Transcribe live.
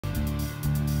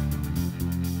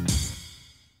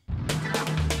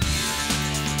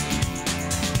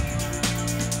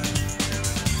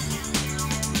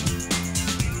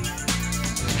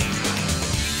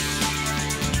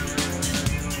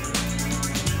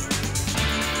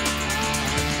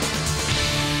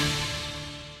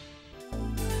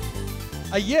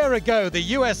A year ago, the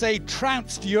USA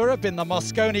trounced Europe in the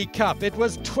Mosconi Cup. It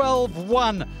was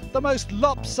 12-1, the most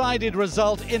lopsided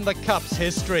result in the Cup's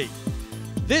history.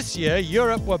 This year,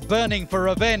 Europe were burning for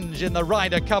revenge in the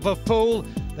Ryder Cup of Pool.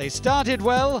 They started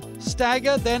well,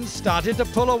 staggered, then started to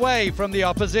pull away from the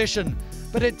opposition.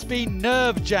 But it's been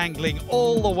nerve-jangling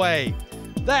all the way.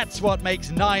 That's what makes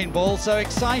 9-ball so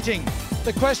exciting.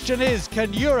 The question is,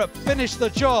 can Europe finish the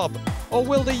job, or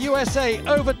will the USA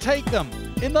overtake them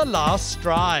in the last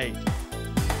stride?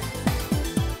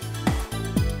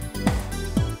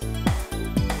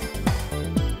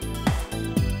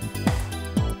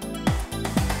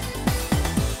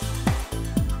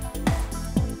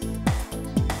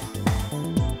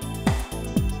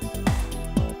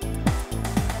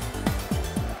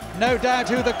 No doubt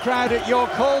who the crowd at your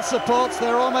call supports.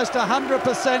 They're almost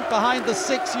 100% behind the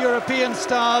 6 European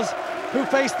stars who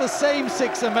faced the same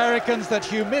 6 Americans that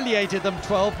humiliated them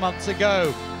 12 months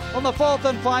ago. On the 4th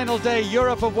and final day,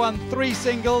 Europe have won 3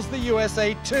 singles, the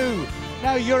USA 2.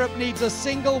 Now Europe needs a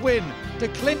single win to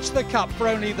clinch the Cup for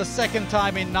only the 2nd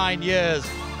time in 9 years.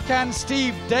 Can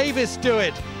Steve Davis do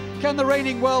it? Can the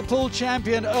reigning World Pool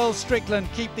champion Earl Strickland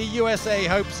keep the USA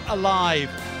hopes alive?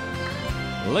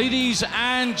 Ladies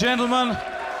and gentlemen,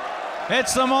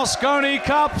 it's the Mosconi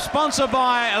Cup, sponsored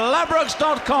by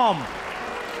Ladbrokes.com.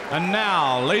 And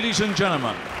now, ladies and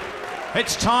gentlemen,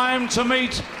 it's time to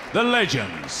meet the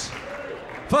legends.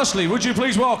 Firstly, would you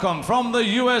please welcome from the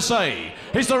USA,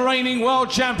 he's the reigning world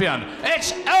champion,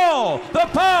 it's Earl the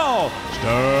Pearl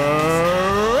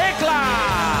Strickland!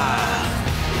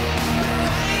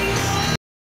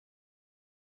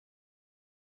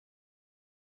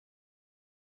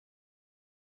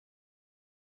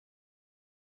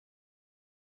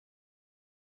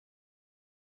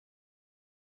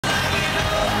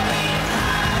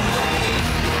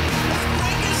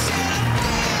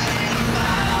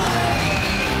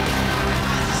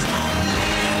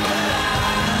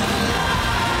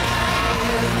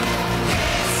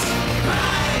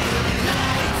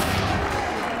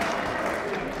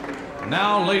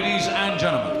 Now, ladies and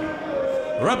gentlemen,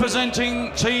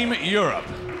 representing Team Europe,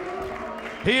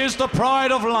 he is the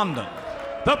pride of London,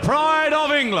 the pride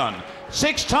of England,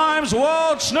 6 times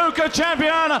world snooker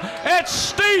champion, it's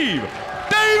Steve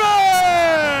Davis!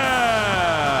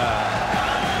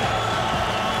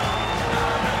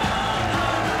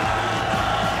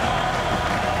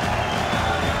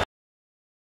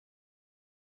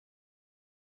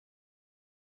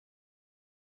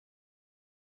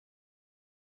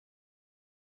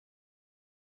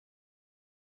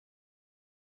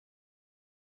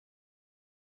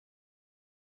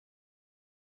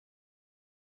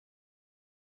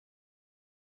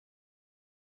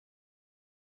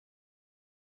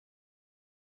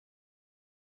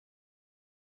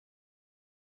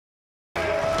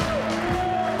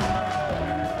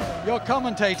 Your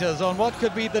commentators on what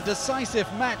could be the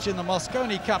decisive match in the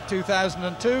Mosconi Cup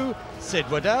 2002, Sid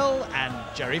Waddell and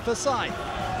Jerry Forsyth.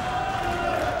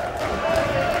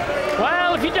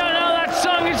 Well, if you don't know that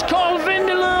song, it's called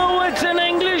Vindaloo. It's an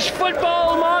English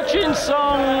football marching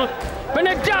song, been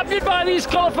adapted by these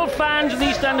colourful fans in the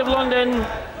East End of London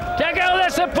to echo their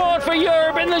support for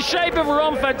Europe in the shape of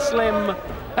Romford Slim,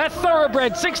 a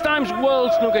thoroughbred 6 times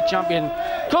world snooker champion,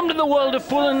 come to the world of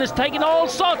pool and has taken all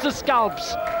sorts of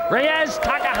scalps. Reyes,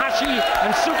 Takahashi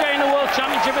and Suke in the World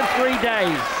Championship in 3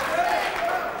 days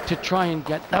to try and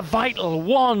get the vital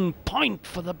 1 point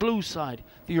for the blue side,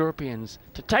 the Europeans,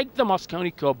 to take the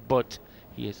Mosconi Cup, but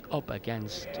he is up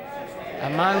against a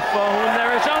man for whom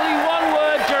there is only one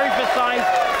word, Jerry Forsyth,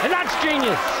 and that's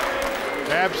genius.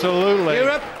 Absolutely.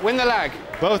 Europe, win the lag.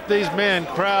 Both these men,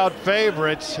 crowd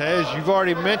favorites, as you've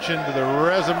already mentioned, the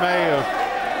resume of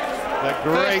that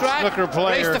great snooker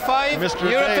player, Mr.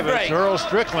 Davis, Earl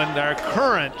Strickland, our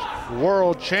current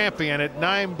world champion at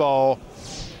 9-ball,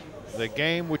 the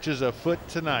game which is afoot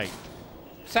tonight.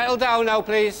 Settle down now,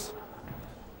 please.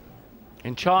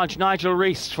 In charge, Nigel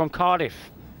Rees from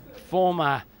Cardiff,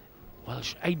 former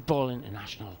Welsh 8-ball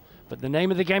international. But the name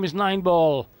of the game is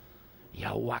 9-ball. You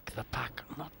whack the pack,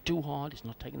 not too hard, it's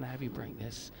not taking the heavy break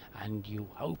this, and you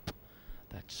hope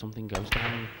that something goes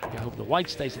down. You hope the white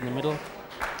stays in the middle,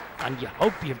 and you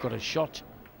hope you've got a shot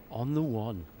on the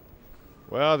 1.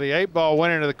 Well, the 8-ball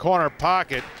went into the corner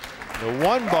pocket. The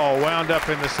 1-ball wound up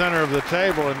in the center of the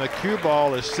table, and the cue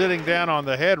ball is sitting down on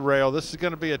the head rail. This is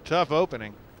going to be a tough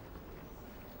opening.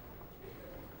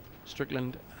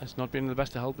 Strickland has not been in the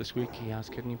best of health this week. He has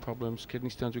kidney problems, kidney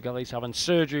stones. We got he's having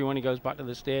surgery when he goes back to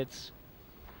the States.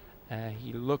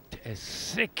 He looked a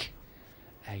sick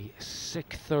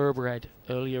thoroughbred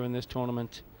earlier in this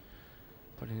tournament,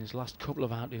 but in his last couple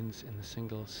of outings in the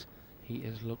singles, He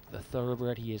is, look, the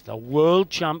thoroughbred. He is the world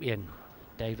champion.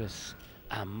 Davis,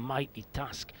 a mighty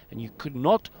task, and you could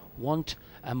not want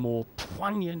a more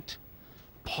poignant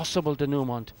possible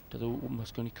denouement to the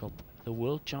Mosconi Cup. The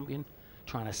world champion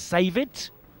trying to save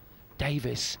it.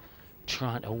 Davis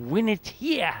trying to win it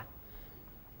here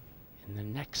in the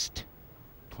next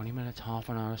 20 minutes, half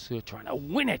an hour or so, trying to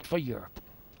win it for Europe.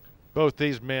 Both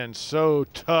these men so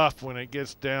tough when it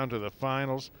gets down to the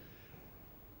finals.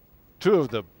 Two of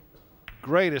the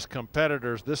greatest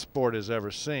competitors this sport has ever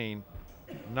seen.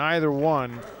 Neither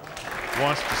one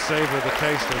wants to savor the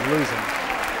taste of losing.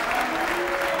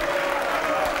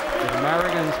 The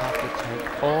Americans have to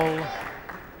take all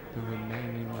the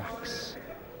remaining racks.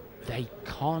 They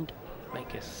can't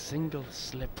make a single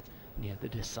slip near the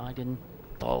deciding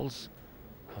balls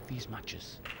of these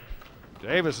matches.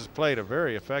 Davis has played a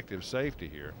very effective safety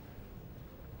here.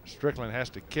 Strickland has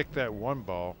to kick that one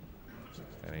ball,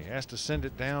 and he has to send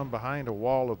it down behind a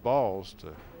wall of balls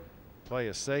to play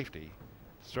a safety.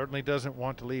 Certainly doesn't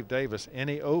want to leave Davis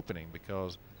any opening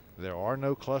because there are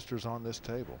no clusters on this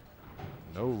table.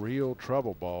 No real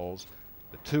trouble balls.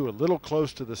 The two a little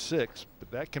close to the 6,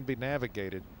 but that can be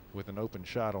navigated with an open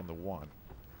shot on the 1.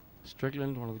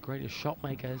 Strickland, one of the greatest shot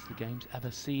makers the game's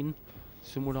ever seen.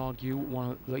 Some would argue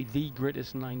one of the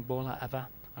greatest 9-baller ever.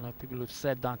 I know people have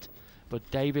said that, but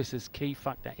Davis's key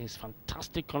factor is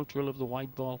fantastic control of the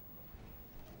white ball.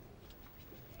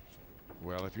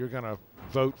 Well, if you're going to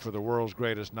vote for the world's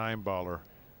greatest 9-baller,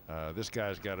 this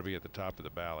guy's got to be at the top of the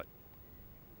ballot.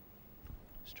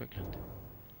 Strickland.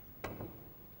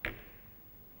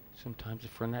 Sometimes a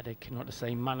frenetic, not to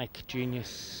say manic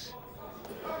genius.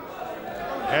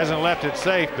 Hasn't left it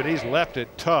safe, but he's left it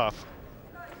tough.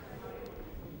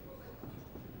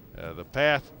 The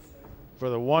path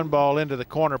for the 1 ball into the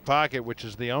corner pocket, which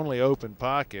is the only open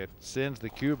pocket, sends the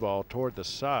cue ball toward the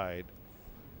side.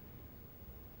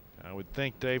 I would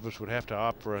think Davis would have to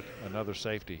opt for another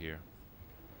safety here.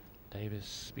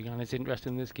 Davis began his interest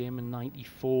in this game in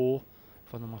 '94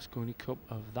 for the Mosconi Cup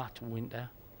of that winter.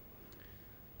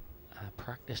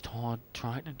 Practiced hard,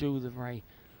 tried to do the very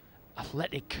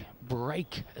athletic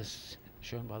break as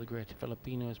shown by the great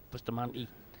Filipinos. Bustamante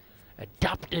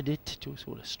adapted it to a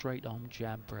sort of straight arm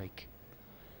jab break.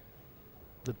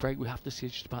 The break, we have to say,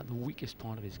 is just about the weakest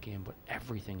part of his game, but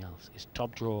everything else is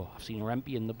top draw. I've seen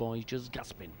Rempe and the boys just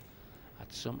gasping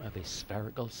at some of his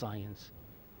spherical science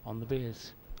on the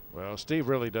beers. Well, Steve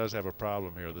really does have a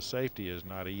problem here. The safety is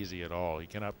not easy at all. He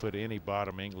cannot put any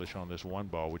bottom English on this 1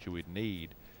 ball, which you would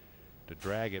need to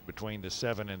drag it between the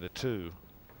 7 and the 2.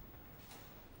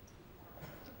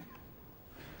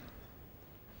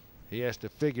 He has to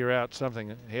figure out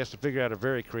something. He has to figure out a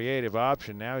very creative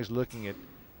option. Now he's looking at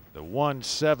the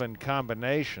 1-7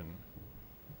 combination.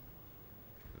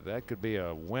 That could be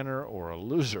a winner or a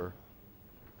loser.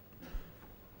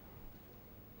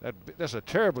 That's a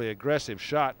terribly aggressive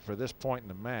shot for this point in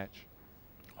the match.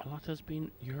 Well, that has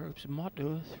been Europe's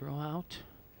motto throughout.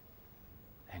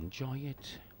 Enjoy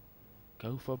it.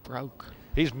 Go for broke.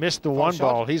 He's missed the 1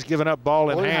 ball. He's given up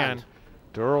ball in hand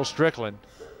to Earl Strickland.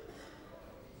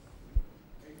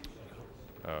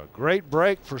 A great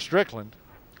break for Strickland.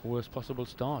 Worst possible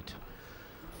start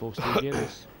for Steve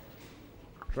Davis.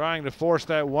 Trying to force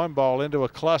that 1 ball into a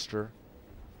cluster.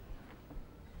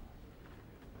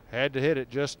 Had to hit it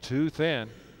just too thin.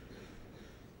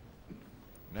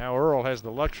 Now Earl has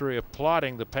the luxury of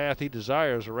plotting the path he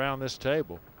desires around this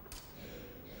table.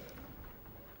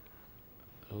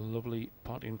 A lovely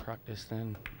potting practice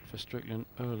then for Strickland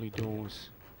early doors.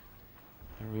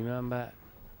 And remember,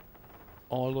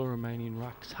 all the remaining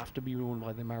racks have to be won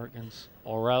by the Americans,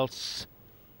 or else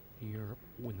Europe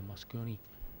win the Mosconi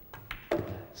for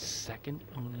the second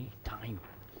only time.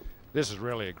 This is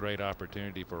really a great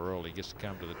opportunity for Earl. He gets to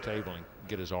come to the table and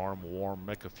get his arm warm,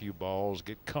 make a few balls,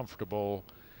 get comfortable.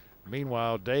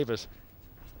 Meanwhile, Davis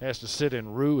has to sit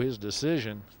and rue his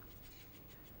decision,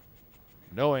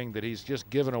 knowing that he's just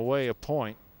given away a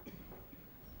point.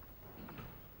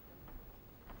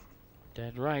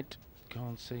 Dead right.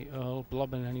 Can't see Earl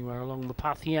blobbing anywhere along the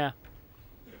path here.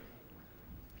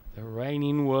 The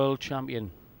reigning world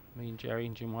champion. Me and Jerry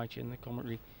and Jim White in the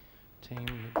commentary team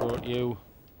brought you.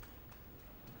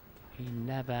 He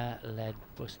never led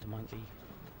Bustamante.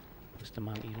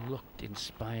 Bustamante looked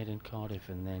inspired in Cardiff,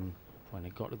 and then when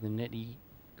it got to the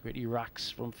nitty-gritty racks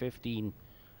from 15,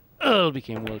 Earl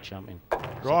became world champion.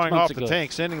 Drawing off the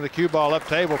tank, sending the cue ball up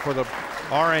table for the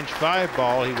orange 5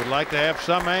 ball. He would like to have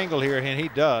some angle here, and he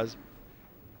does.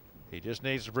 He just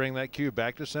needs to bring that cue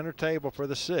back to center table for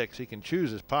the 6. He can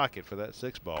choose his pocket for that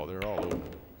 6 ball. They're all open.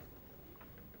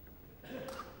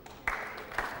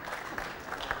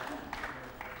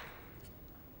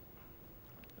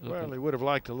 Well, he would have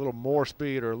liked a little more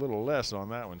speed or a little less on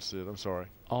that one, Sid. I'm sorry.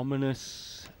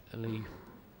 Ominously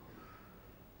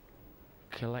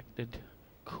collected,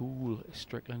 cool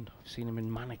Strickland. I've seen him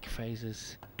in manic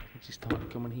phases since he started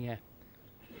coming here.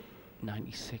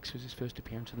 96 was his first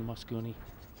appearance in the Mosconi.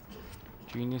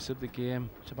 Genius of the game,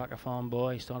 tobacco farm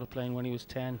boy. Started playing when he was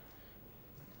 10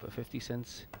 for 50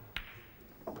 cents.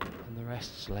 And the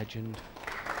rest's legend.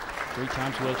 3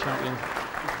 times world champion.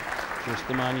 Just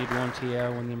the man you'd want here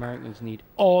when the Americans need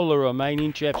all the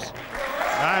remaining chips.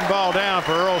 9-ball down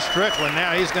for Earl Strickland.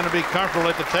 Now he's going to be comfortable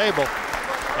at the table.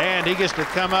 And he gets to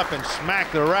come up and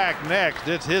smack the rack next.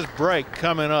 It's his break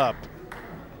coming up.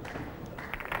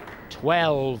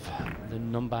 12, the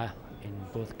number in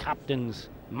both captains'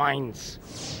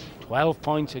 minds. 12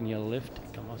 points and you lift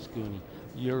Mosconi.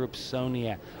 Europe's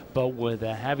Sonia. But with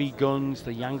the heavy guns,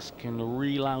 the Yanks can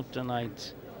reel out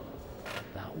tonight.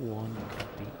 That one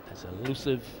could be as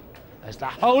elusive as the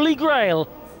Holy Grail.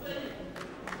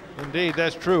 Indeed,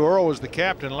 that's true. Earl was the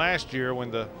captain last year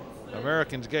when the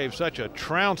Americans gave such a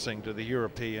trouncing to the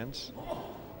Europeans.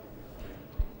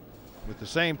 With the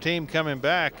same team coming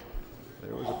back,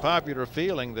 there was a popular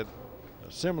feeling that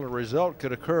a similar result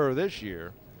could occur this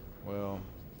year. Well,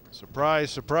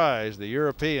 surprise, surprise, the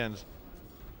Europeans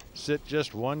sit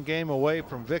just 1 game away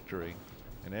from victory.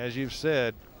 And as you've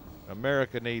said,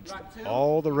 America needs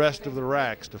all the rest of the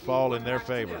racks to fall in their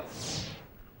favor.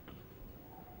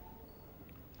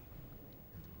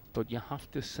 But you have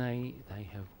to say they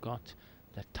have got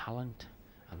the talent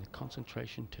and the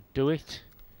concentration to do it.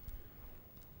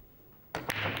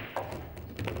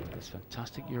 This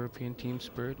fantastic European team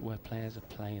spirit where players are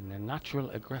playing their natural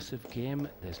aggressive game.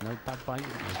 There's no backbiting,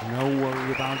 there's no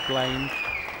worry about blame.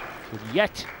 Could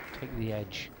yet take the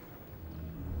edge.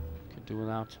 Could do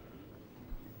without.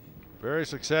 Very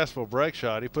successful break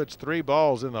shot. He puts 3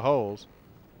 balls in the holes.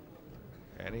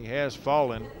 And he has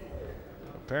fallen,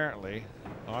 apparently,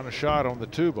 on a shot on the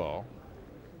 2-ball.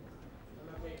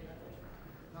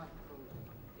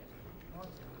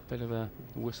 Bit of a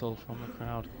whistle from the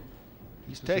crowd.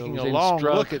 He's taking a long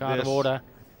look at this.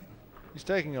 He's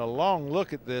taking a long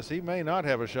look at this. He may not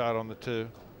have a shot on the 2.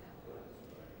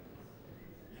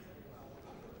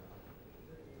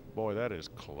 Boy, that is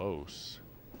close.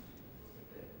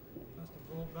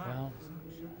 Well,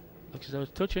 looks as though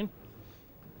it's touching.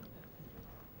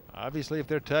 Obviously, if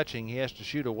they're touching, he has to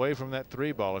shoot away from that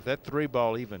 3-ball. If that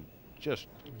 3-ball even just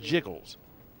jiggles,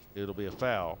 it'll be a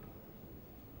foul.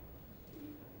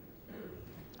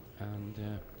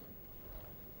 And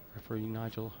referee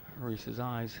Nigel Reese's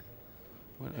eyes,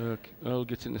 when Earl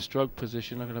gets in the stroke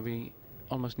position, are going to be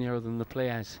almost nearer than the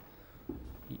players.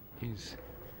 He is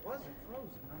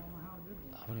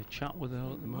having a chat with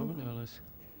Earl at the moment. Earl is.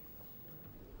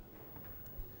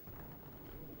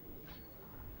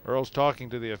 Earl's talking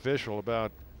to the official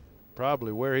about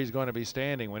probably where he's going to be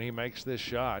standing when he makes this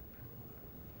shot.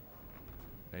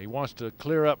 And he wants to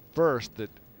clear up first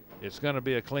that it's going to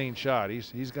be a clean shot.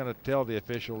 He's going to tell the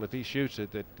official if he shoots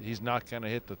it that he's not going to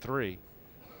hit the 3.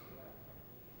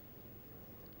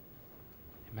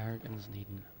 Americans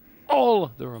needing all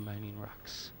the remaining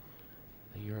racks.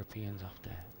 The Europeans off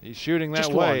there. He's shooting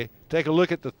that way. Take a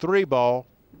look at the 3-ball.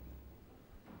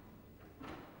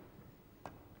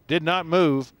 Did not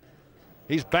move.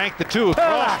 He's banked the 2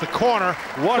 across the corner.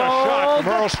 What a shot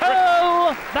from Earl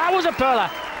Strickland. That was a perler.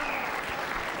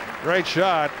 Great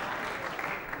shot.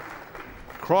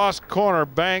 Cross corner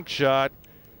bank shot.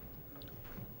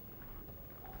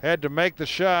 Had to make the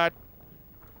shot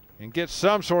and get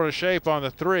some sort of shape on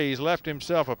the 3. He's left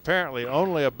himself apparently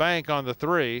only a bank on the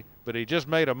 3, but he just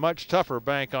made a much tougher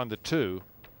bank on the 2.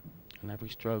 And every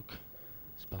stroke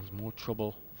spells more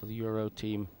trouble for the Euro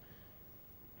team.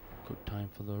 Good time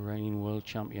for the reigning world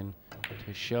champion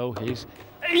to show his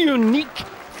unique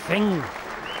thing.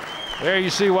 There you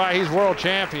see why he's world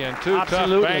champion. 2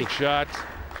 Absolutely. Tough bank shots.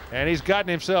 And he's gotten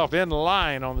himself in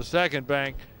line on the 2nd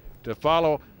bank to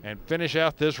follow and finish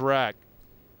out this rack.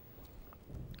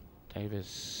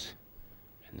 Davis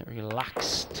in the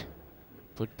relaxed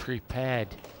but prepared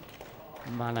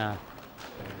manner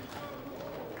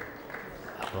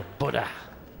of a Buddha.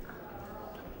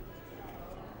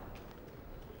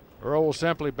 Earl will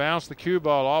simply bounce the cue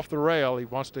ball off the rail. He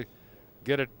wants to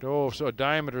get it so a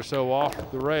diamond or so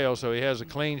off the rail so he has a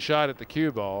clean shot at the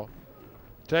cue ball.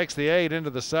 Takes the 8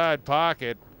 into the side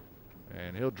pocket,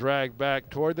 and he'll drag back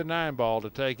toward the 9-ball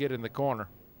to take it in the corner.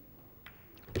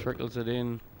 Trickles it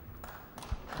in.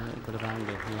 A little bit of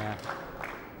angle here.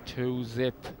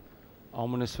 2-zip.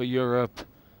 Ominous for Europe.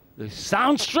 The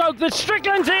sound stroke that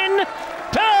Strickland's in.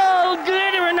 Pearl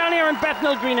glittering down here in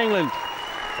Bethnal Green, England.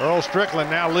 Earl Strickland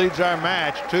now leads our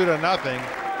match 2-0.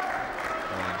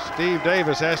 Steve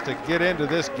Davis has to get into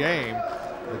this game.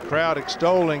 The crowd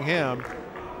extolling him.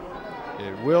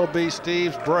 It will be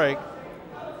Steve's break.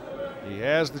 He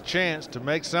has the chance to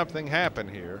make something happen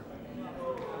here.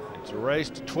 It's a race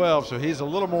to 12, so he's a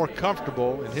little more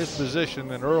comfortable in his position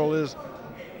than Earl is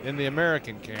in the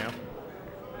American camp.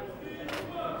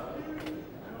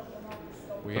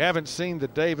 We haven't seen the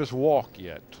Davis walk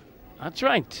yet. That's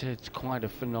right. It's quite a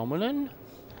phenomenon.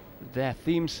 Their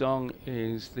theme song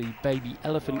is the Baby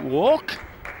Elephant Walk,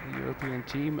 the European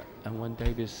team, and when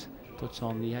Davis puts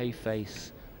on the A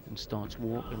face and starts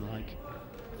walking like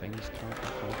famous character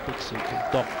called Dixon to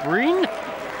Doc Green,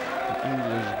 the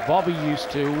English Bobby used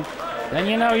to, then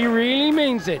you know he really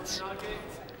means it.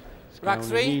 He's going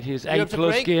to need his A+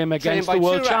 game against the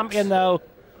world champion, though.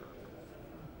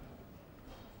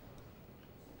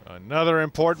 Another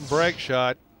important break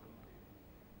shot.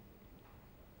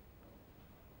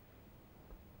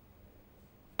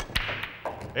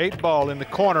 Eight ball in the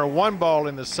corner, one ball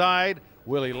in the side.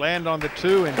 Will he land on the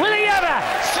two? And will he ever?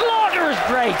 Slaughterous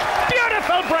break.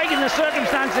 Beautiful break in the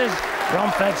circumstances.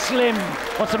 Romfed Slim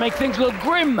wants to make things look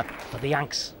grim for the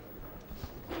Yanks.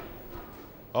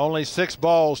 Only 6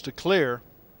 balls to clear.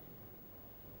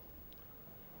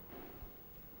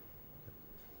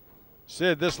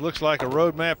 Sid, this looks like a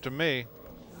road map to me.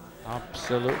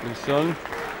 Absolutely, son.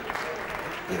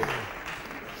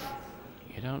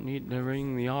 You don't need to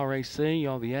ring the RAC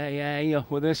or the AA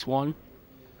with this one.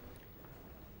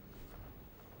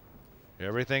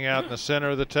 Everything out in the center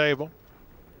of the table.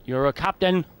 You're a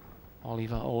captain,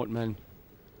 Oliver Ortman.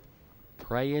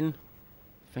 Praying,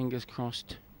 fingers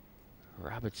crossed,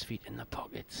 rabbit's feet in the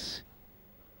pockets.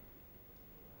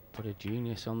 Put a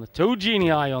genius on the 2 genii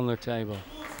on the table.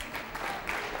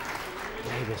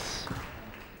 Davis.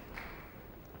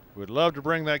 Would love to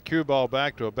bring that cue ball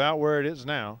back to about where it is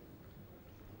now,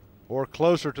 or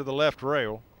closer to the left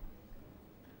rail.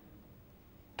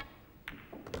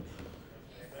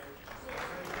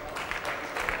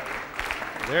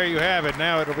 There you have it.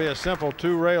 Now it'll be a simple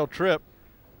 2-rail trip.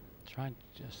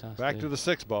 Just back to the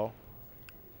 6 ball.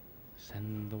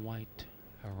 Send the white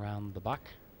around the back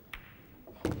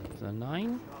of the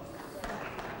 9.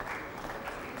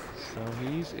 So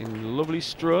he's in lovely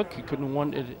stroke. He couldn't have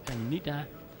wanted a neater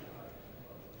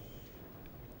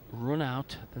run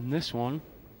out than this one.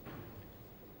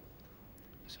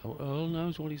 So Earl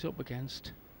knows what he's up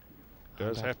against.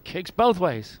 Does have kicks both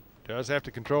ways. Does have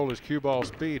to control his cue ball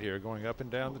speed here, going up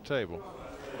and down the table.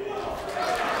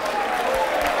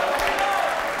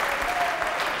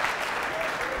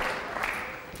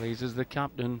 Pleases the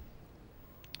captain.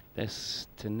 This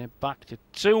to nip back to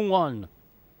 2-1.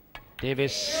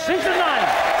 Davis sinks the 9.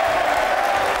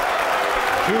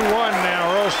 2-1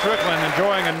 now. Earl Strickland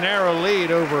enjoying a narrow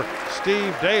lead over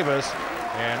Steve Davis.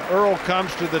 And Earl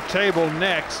comes to the table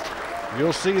next.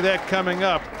 You'll see that coming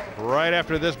up right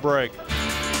after this break.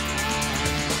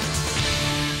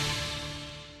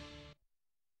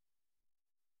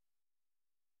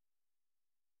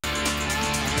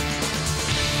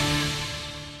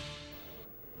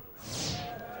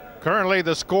 Currently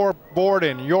the scoreboard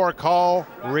in York Hall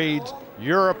reads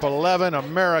Europe 11,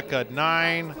 America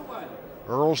 9.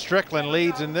 Earl Strickland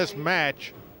leads in this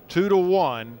match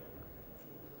 2-1.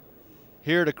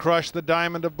 Here to crush the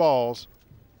diamond of balls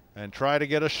and try to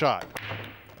get a shot.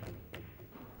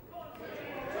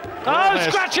 Oh,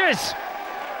 scratches!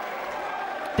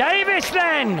 Davis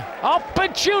then,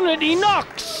 opportunity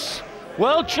knocks.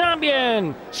 World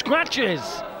champion, scratches.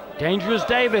 Dangerous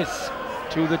Davis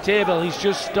to the table. He's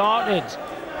just started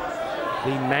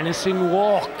the menacing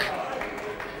walk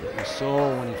that we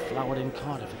saw when he flowered in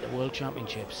Cardiff at the World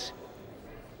Championships.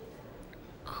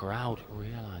 Crowd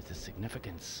realised the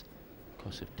significance. Of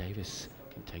course, if Davis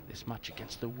can take this match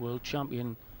against the world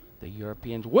champion, the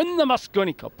Europeans win the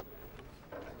Mosconi Cup.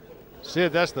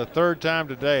 Sid, that's the 3rd time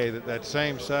today that that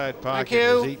same side pocket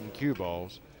has eaten cue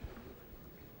balls.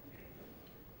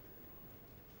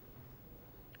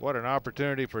 What an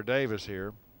opportunity for Davis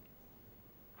here.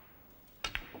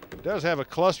 He does have a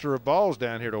cluster of balls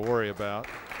down here to worry about.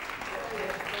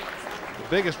 The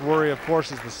biggest worry, of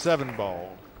course, is the 7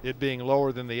 ball. It being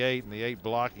lower than the 8 and the 8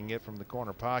 blocking it from the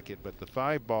corner pocket. But the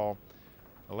 5 ball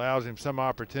allows him some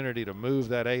opportunity to move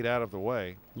that 8 out of the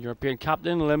way. European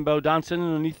captain limbo dancing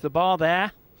underneath the bar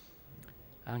there.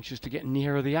 Anxious to get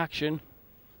nearer the action.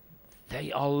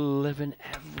 They are living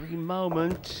every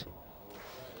moment.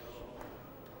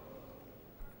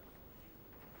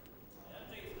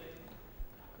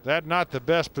 That not the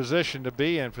best position to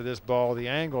be in for this ball. The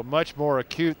angle much more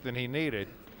acute than he needed.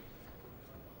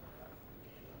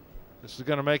 This is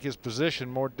going to make his position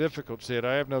more difficult, Sid.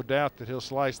 I have no doubt that he'll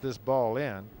slice this ball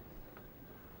in.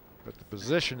 but the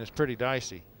position is pretty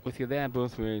dicey. With you there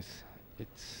both ways.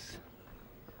 It's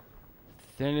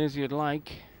thin as you'd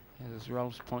like, as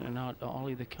Ralph's pointing out to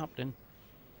Ollie, the captain.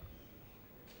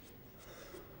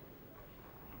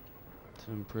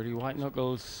 Some pretty white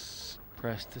knuckles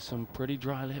pressed to some pretty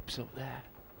dry lips up there.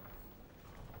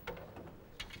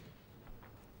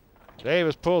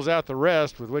 Davis pulls out the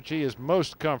rest with which he is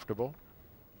most comfortable.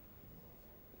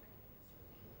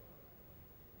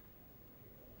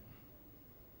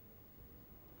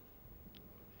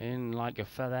 In like a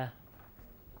feather.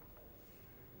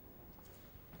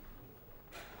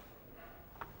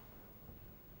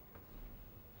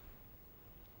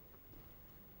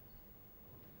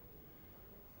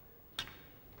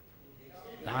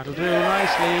 That'll do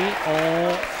nicely.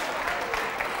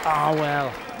 Oh,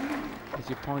 well. As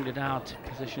you pointed out,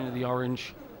 position of the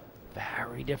orange,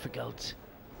 very difficult,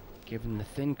 given the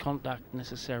thin contact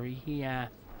necessary here.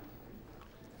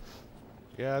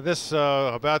 Yeah, this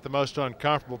about the most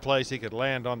uncomfortable place he could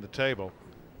land on the table.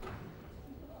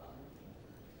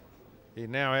 He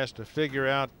now has to figure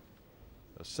out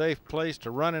a safe place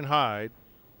to run and hide,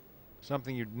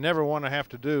 something you'd never want to have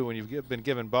to do when you've been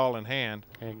given ball in hand.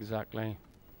 Exactly.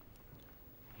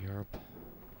 Europe.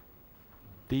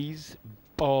 These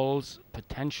balls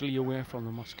potentially away from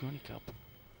the Mosconi Cup.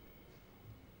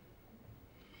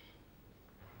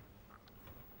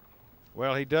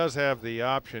 Well, he does have the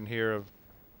option here of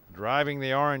driving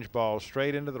the orange ball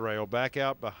straight into the rail, back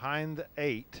out behind the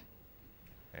 8,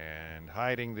 and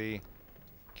hiding the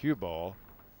cue ball.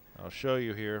 I'll show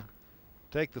you here.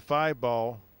 Take the 5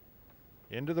 ball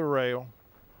into the rail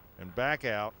and back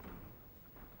out,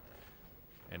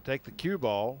 and take the cue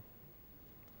ball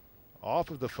off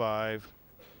of the 5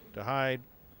 to hide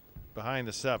behind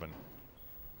the 7.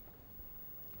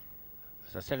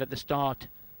 As I said at the start,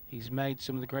 he's made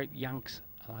some of the great Yanks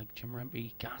like Jim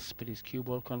Rempe gasp at his cue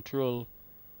ball control.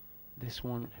 This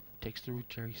one, if it takes the route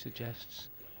Jerry suggests,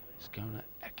 is going to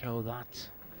echo that.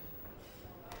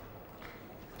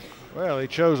 Well, he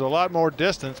chose a lot more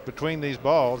distance between these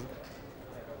balls,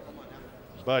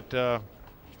 but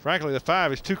frankly, the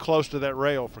 5 is too close to that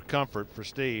rail for comfort for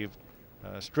Steve.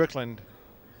 Strickland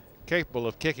capable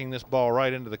of kicking this ball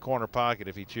right into the corner pocket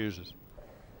if he chooses.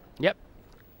 Yep.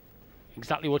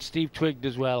 Exactly what Steve twigged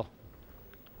as well.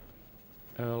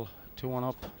 Earl 2-1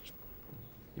 up.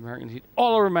 The Americans hit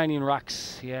all the Romanian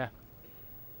racks here.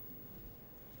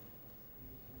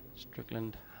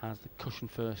 Strickland has the cushion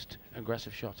first.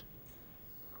 Aggressive shot.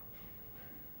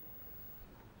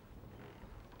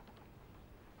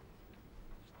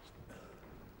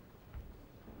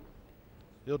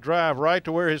 He'll drive right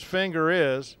to where his finger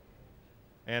is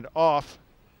and off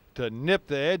to nip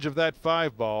the edge of that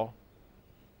 5 ball.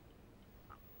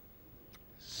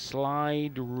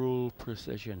 Slide rule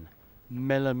precision,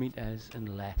 millimeters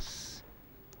and less.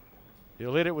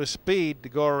 He'll hit it with speed to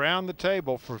go around the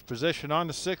table for position on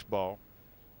the 6 ball.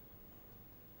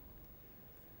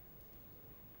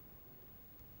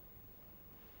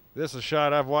 This is a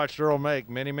shot I've watched Earl make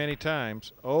many, many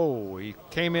times. Oh, he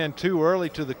came in too early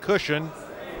to the cushion.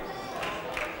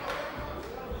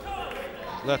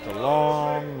 Left a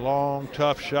long, long,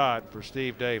 tough shot for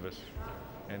Steve Davis.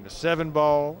 And the 7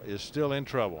 ball is still in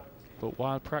trouble. But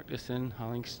while practicing,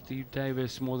 I think Steve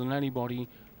Davis, more than anybody,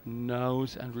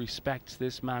 knows and respects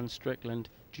this man, Strickland,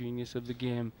 genius of the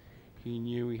game. He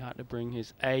knew he had to bring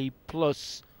his A+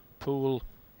 pool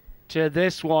to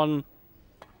this one.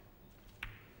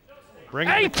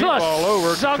 Bringing the cue ball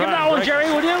over. So get that one,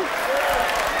 Jerry, would you?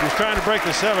 He was trying to break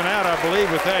the 7 out, I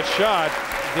believe, with that shot.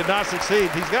 Did not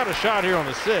succeed. He's got a shot here on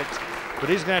the 6, but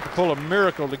he's going to have to pull a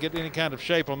miracle to get any kind of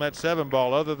shape on that 7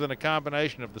 ball other than a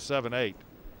combination of the 7-8.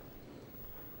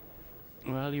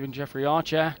 Well, even Jeffrey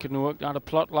Archer couldn't have worked out a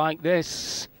plot like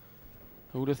this.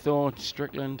 Who would have thought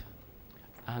Strickland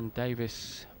and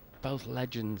Davis, both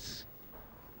legends,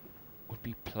 would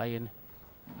be playing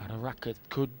at a rack that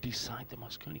could decide the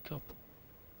Mosconi Cup?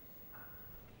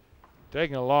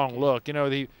 Taking a long look, you know,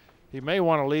 he may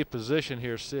want to leave position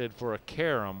here, Sid, for a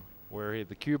carom where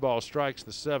the cue ball strikes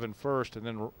the 7 first and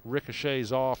then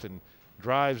ricochets off and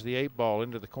drives the 8 ball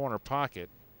into the corner pocket.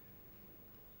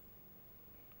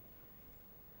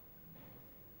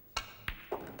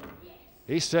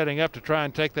 He's setting up to try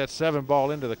and take that 7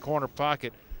 ball into the corner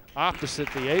pocket opposite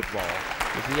the 8 ball.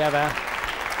 If he ever,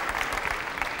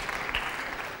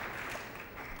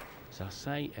 as I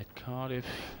say, at Cardiff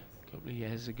a couple of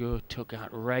years ago, took out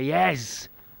Reyes,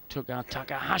 took out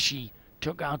Takahashi,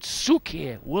 took out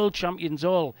Suki, world champions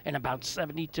all in about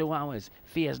 72 hours.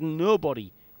 Fears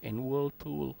nobody in World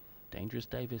Pool. Dangerous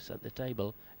Davis at the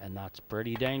table, and that's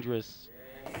pretty dangerous.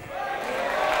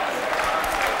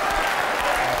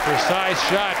 precise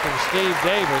shot from Steve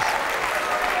Davis.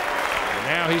 And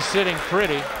now he's sitting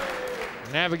pretty.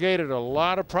 Navigated a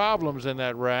lot of problems in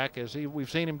that rack, as we've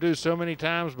seen him do so many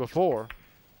times before.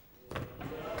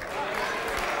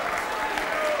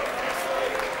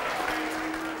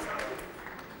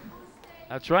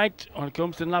 That's right. When it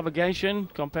comes to navigation,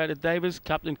 compared to Davis,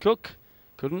 Captain Cook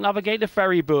couldn't navigate the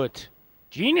ferry boat.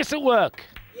 Genius at work.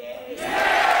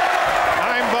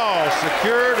 Nine ball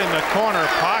secured in the corner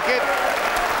pocket.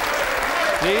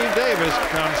 Steve Davis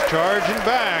comes charging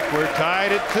back. We're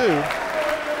tied at 2.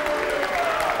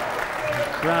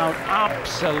 Crowd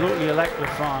absolutely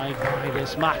electrified by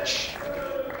this match.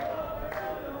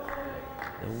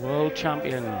 The world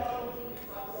champion,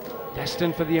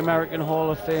 destined for the American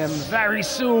Hall of Fame very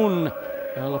soon.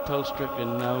 Earl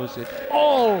Strickland knows it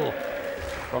all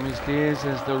from his days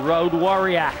as the Road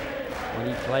Warrior when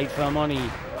he played for money.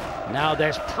 Now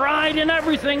there's pride in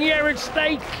everything here at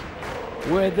stake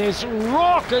with this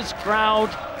raucous crowd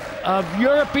of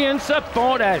European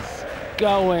supporters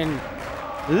going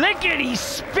lickety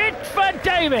spit for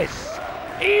Davis.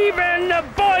 Even the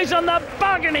boys on the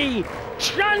balcony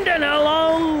trundling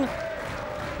along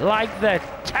like the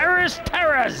terrors.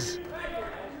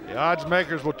 The odds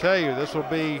makers will tell you this will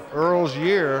be Earl's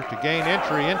year to gain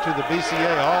entry into the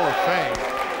BCA Hall of Fame.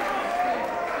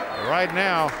 Right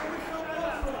now,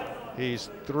 he's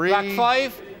 3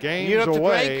 games Europe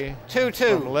away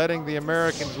 2-2. from letting the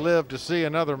Americans live to see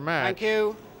another match. Thank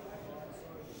you.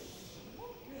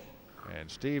 And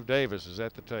Steve Davis is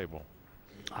at the table.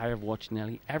 I have watched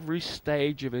nearly every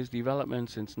stage of his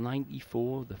development since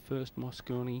 '94, the first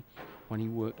Mosconi, when he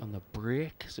worked on the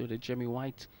break. So did Jimmy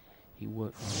White. He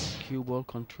worked on his cue ball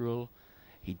control.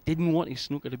 He didn't want his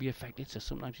snooker to be affected, so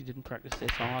sometimes he didn't practice this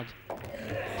hard.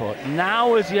 But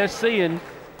now, as you're seeing,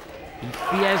 he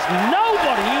fears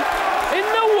nobody in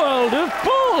the world of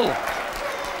pool.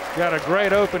 Got a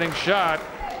great opening shot.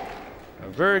 A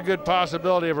very good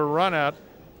possibility of a run out.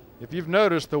 If you've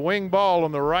noticed, the wing ball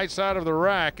on the right side of the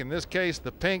rack, in this case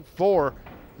the pink 4,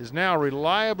 is now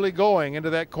reliably going into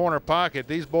that corner pocket.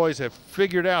 These boys have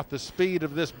figured out the speed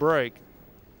of this break.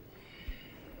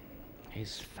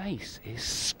 His face is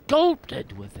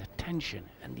sculpted with the tension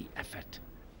and the effort.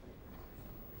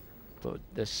 But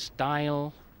the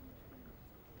style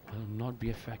will not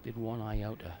be affected one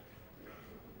iota.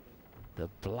 The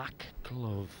black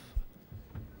glove.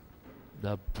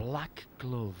 The black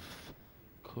glove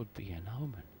could be an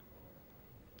omen.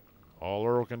 All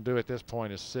Earl can do at this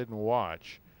point is sit and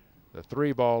watch. The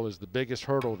 3 ball is the biggest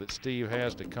hurdle that Steve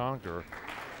has to conquer.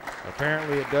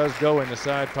 Apparently it does go in the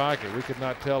side pocket. We could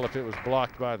not tell if it was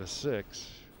blocked by the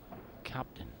 6.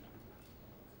 Captain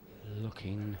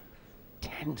looking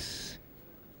tense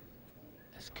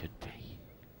as could be.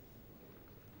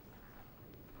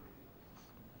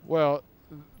 Well,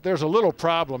 there's a little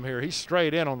problem here. He's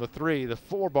straight in on the 3. The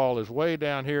 4 ball is way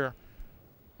down here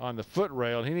on the foot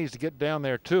rail. He needs to get down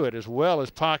there to it as well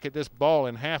as pocket this ball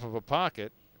in half of a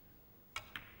pocket.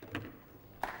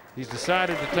 He's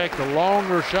decided to take the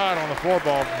longer shot on the 4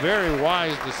 ball. Very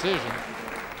wise decision.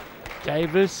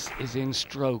 Davis is in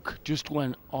stroke just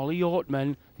when Ollie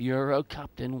Ortman, the Euro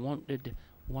captain, wanted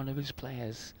one of his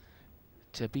players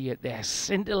to be at their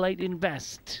scintillating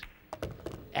best.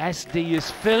 SD is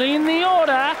filling the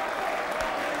order.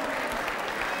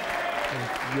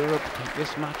 If Europe take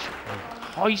this match and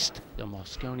hoist the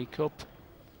Mosconi Cup,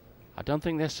 I don't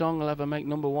think their song will ever make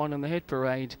 #1 in the hit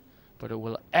parade, but it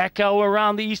will echo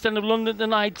around the East End of London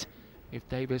tonight if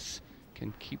Davis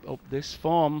can keep up this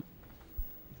form.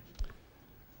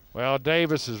 Well,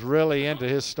 Davis is really into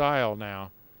his style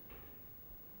now.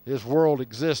 His world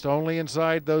exists only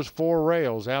inside those 4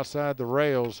 rails. Outside the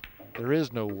rails, there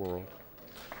is no world.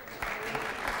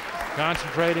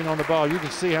 Concentrating on the ball. You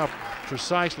can see how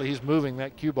precisely he's moving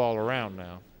that cue ball around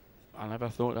now. I never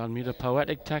thought I'd meet a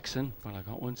poetic Texan, but I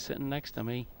got one sitting next to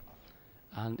me.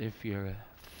 And if you're a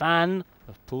fan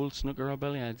of pool, snooker or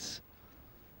billiards,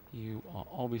 you are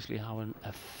obviously having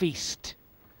a feast.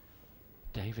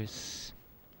 Davis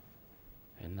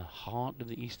in the heart of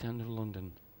the East End of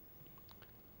London,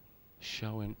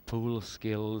 showing pool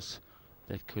skills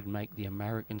that could make the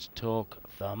Americans talk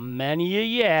for many a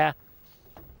year.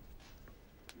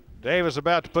 Davis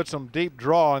about to put some deep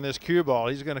draw on this cue ball.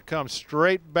 He's going to come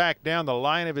straight back down the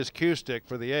line of his cue stick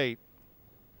for the 8.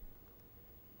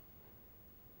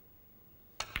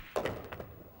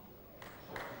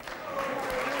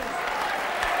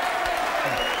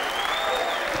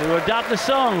 To adopt the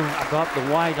song about the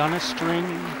white on a string.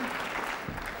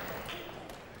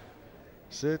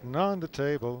 Sitting on the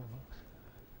table.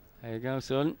 There you go,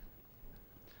 son.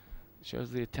 Shows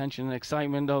the attention and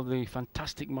excitement of the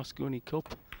fantastic Mosconi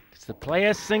Cup. Gets the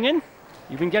players singing.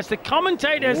 Even gets the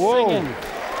commentators Whoa. singing.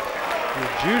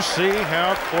 Did you see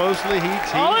how closely he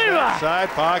teased that side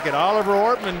pocket? Oliver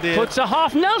Ortman did. Puts a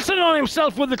half Nelson on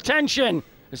himself with the tension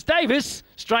as Davis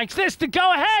strikes this to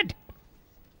go ahead.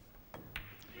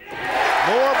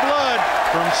 More blood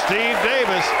from Steve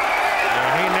Davis,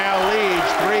 and he now leads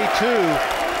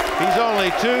 3-2. He's only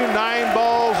 9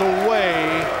 balls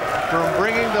away from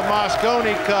bringing the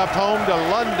Mosconi Cup home to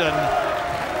London.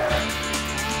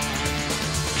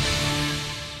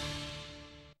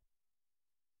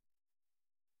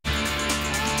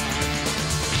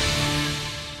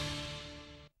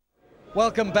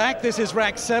 Welcome back. This is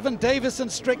rack 7. Davis and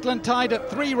Strickland tied at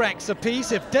 3 racks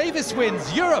apiece. If Davis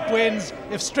wins, Europe wins.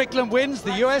 If Strickland wins,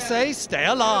 the USA stay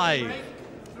alive.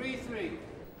 3-3.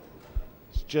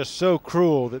 It's just so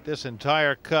cruel that this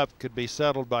entire cup could be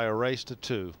settled by a race to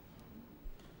 2.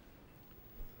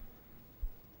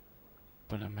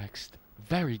 But it makes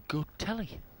very good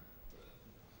telly,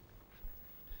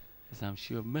 as I'm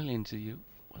sure millions of you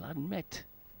will admit.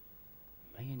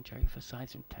 Me and Jerry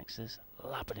Forsyth from Texas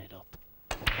lapping it up.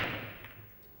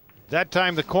 That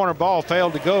time the corner ball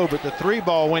failed to go, but the 3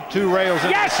 ball went 2 rails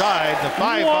inside. The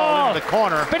 5 ball into the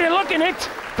corner. Bit of luck in it.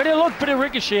 Bit of luck, bit of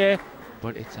ricochet.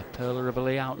 But it's a pearler of a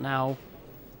layout now.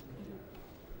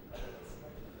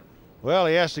 Well,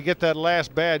 he has to get that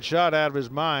last bad shot out of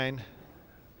his mind.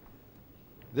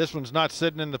 This one's not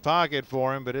sitting in the pocket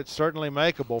for him, but it's certainly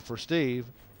makeable for Steve.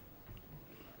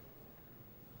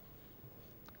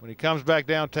 When he comes back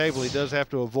down table, he does have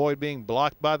to avoid being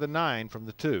blocked by the 9 from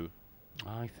the 2.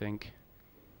 I think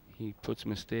he puts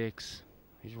mistakes,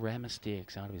 his rare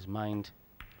mistakes, out of his mind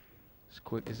as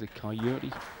quick as a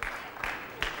coyote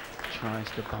tries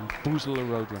to bamboozle a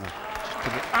roadrunner. Just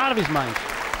put it out of his mind.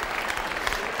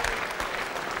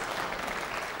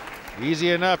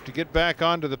 Easy enough to get back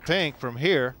onto the pink from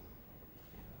here.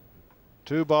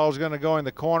 2 balls going to go in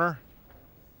the corner.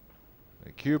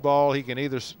 The cue ball, he can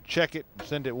either check it and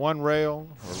send it 1 rail,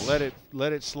 or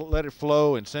let it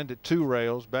flow and send it 2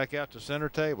 rails back out to center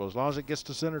table. As long as it gets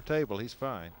to center table, he's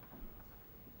fine.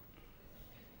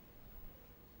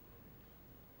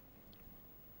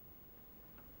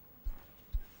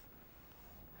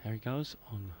 Here he goes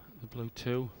on the blue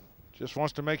 2. Just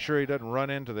wants to make sure he doesn't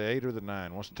run into the 8 or the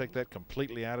 9. Wants to take that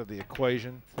completely out of the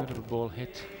equation. Bit of a ball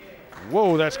hit.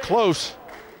 Whoa, that's close.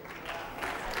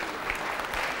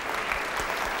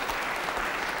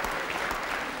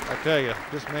 I tell you,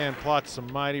 this man plots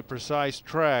some mighty precise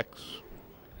tracks.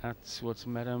 That's what's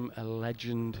made him a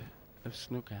legend of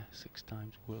snooker, 6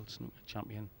 times world snooker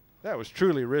champion. That was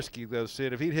truly risky, though,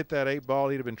 Sid. If he'd hit that 8 ball,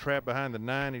 he'd have been trapped behind the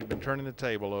 9. He'd have been turning the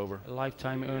table over.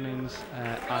 Lifetime earnings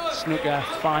at snooker,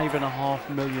 £5.5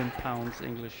 million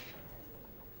English.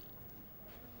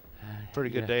 Pretty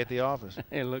good day at the office.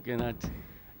 Looking at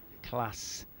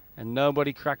class. And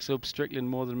nobody cracks up Strickland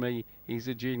more than me. He's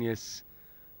a genius.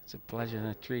 It's a pleasure and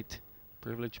a treat,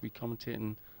 privilege to be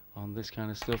commentating on this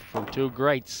kind of stuff from 2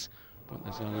 greats. But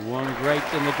there's only 1 great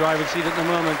in the driver's seat at the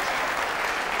moment.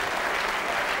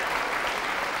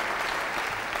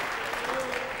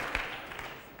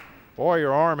 Boy,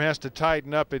 your arm has to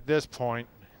tighten up at this point.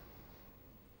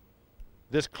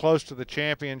 This close to the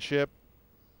championship.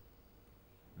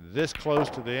 This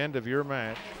close to the end of your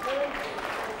match.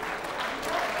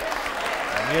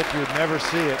 And yet you'd never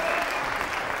see it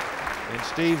in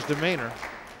Steve's demeanor.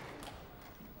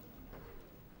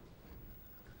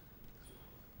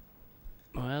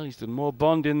 Well, he's done more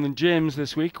bonding than gyms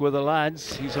this week with the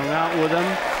lads. He's hung out with them,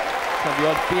 had the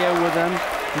odd beer with them.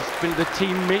 He's been to the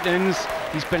team meetings.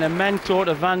 He's been a mentor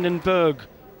to Vandenberg.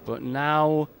 But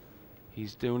now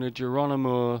he's doing a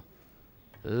Geronimo,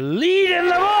 leading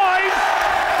the boys.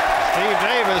 Steve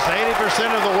Davis,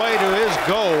 80% of the way to his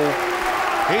goal.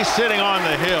 He's sitting on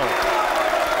the hill.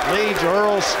 Leads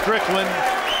Earl Strickland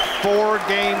 4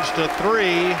 games to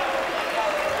 3.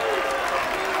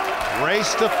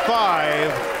 Race to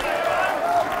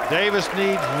 5. Davis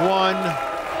needs 1.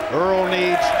 Earl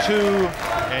needs 2.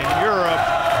 And Europe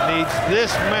needs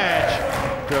this match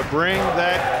to bring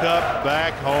that cup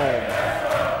back home.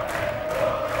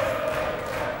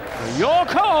 Your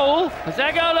call has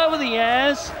echoed over the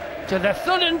years to the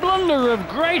thud and blunder of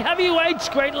great heavyweights,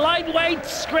 great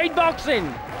lightweights, great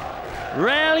boxing.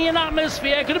 Rarely an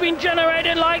atmosphere could have been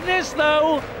generated like this,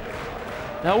 though.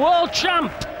 The world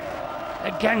champ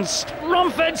against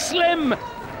Romford Slim.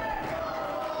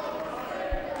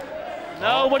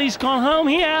 Nobody's gone home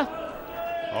here.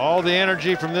 All the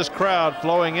energy from this crowd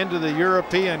flowing into the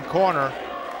European corner.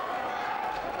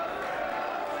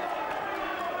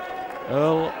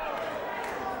 Earl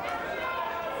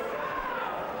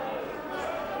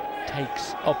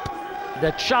takes up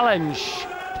the challenge,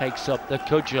 takes up the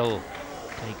cudgel,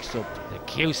 takes up the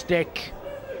cue stick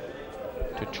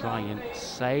to try and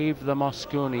save the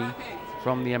Mosconi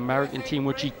from the American team,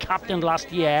 which he captained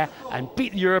last year and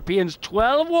beat the Europeans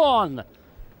 12-1.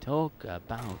 Talk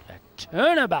about a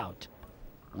turnabout.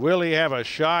 Will he have a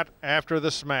shot after the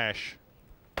smash?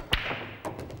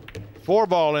 4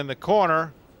 ball in the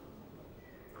corner.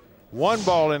 1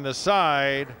 ball in the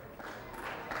side.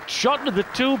 Shot to the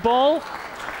 2 ball.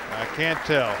 I can't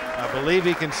tell. I believe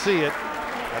he can see it.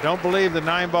 I don't believe the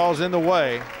 9 ball's in the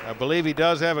way. I believe he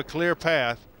does have a clear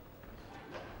path.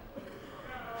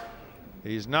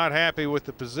 He's not happy with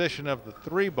the position of the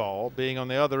 3 ball being on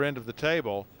the other end of the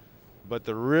table, but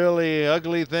the really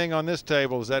ugly thing on this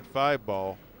table is that 5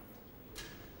 ball.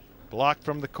 Blocked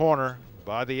from the corner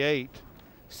by the 8.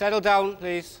 Settle down,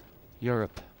 please.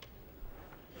 Europe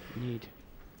need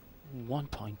 1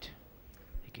 point.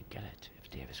 They can get it if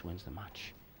Davis wins the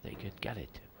match. They could get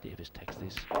it if Davis takes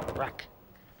this rack.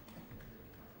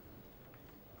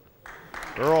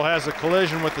 Earl has a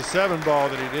collision with the 7 ball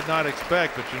that he did not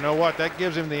expect, but you know what? That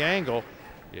gives him the angle.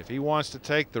 If he wants to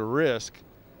take the risk,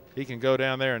 he can go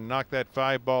down there and knock that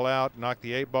 5 ball out, knock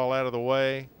the 8 ball out of the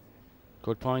way.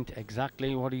 Good point.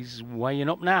 Exactly what he's weighing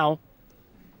up now.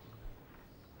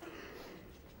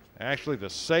 Actually, the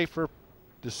safer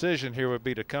decision here would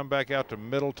be to come back out to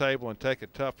middle table and take a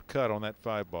tough cut on that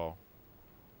 5 ball.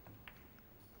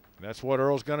 And that's what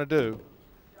Earl's going to do.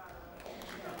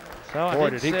 So boy,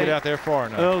 did he get out there far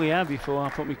enough. Earlier, before I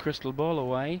put my crystal ball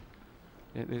away,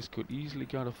 that this could easily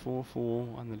go to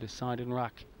 4-4 on the deciding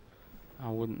rack.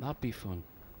 Oh, wouldn't that be fun?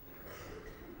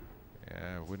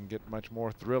 Yeah, it wouldn't get much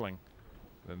more thrilling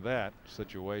than that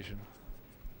situation.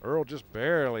 Earl just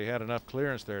barely had enough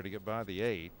clearance there to get by the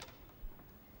 8.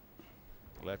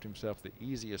 Left himself the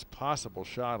easiest possible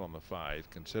shot on the 5,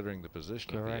 considering the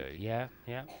position of the 8. Yeah,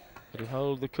 yeah. But he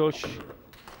hold the cush.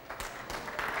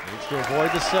 Needs to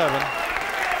avoid the 7.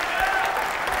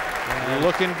 And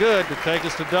looking good to take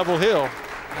us to double hill.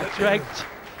 That's right.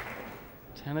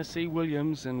 Tennessee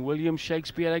Williams and William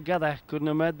Shakespeare together couldn't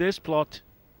have made this plot.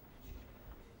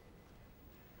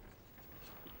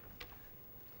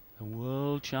 The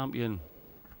world champion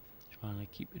trying to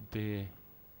keep it bare.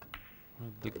 One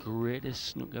of the greatest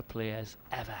snooker players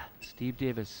ever, Steve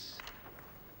Davis.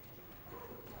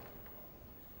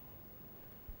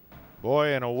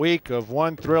 Boy, in a week of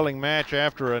one thrilling match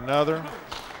after another,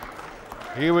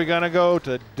 here we're going to go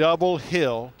to double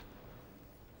hill.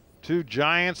 2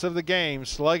 giants of the game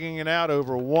slugging it out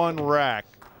over 1 rack.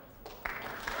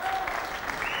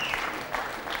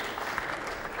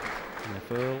 And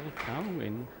if Earl can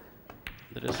win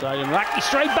the deciding rack, he's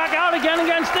straight back out again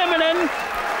against Eminem.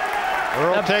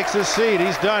 Earl takes his seat.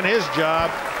 He's done his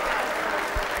job.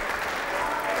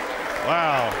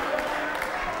 Wow.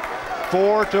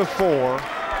 4-4.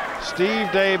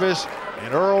 Steve Davis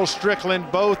and Earl Strickland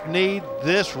both need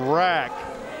this rack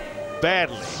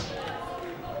badly.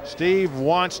 Steve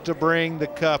wants to bring the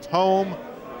cup home.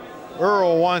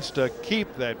 Earl wants to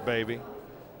keep that baby.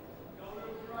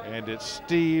 And it's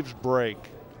Steve's break.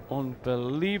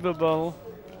 Unbelievable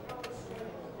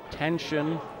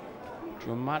tension,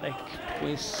 dramatic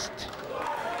twist.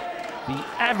 The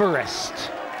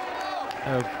Everest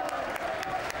of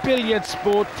billiard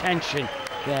sport tension.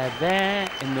 They're there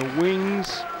in the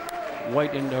wings,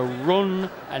 waiting to run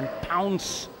and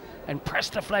pounce and press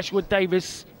the flesh with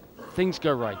Davis. Things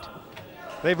go right.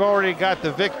 They've already got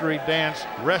the victory dance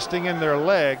resting in their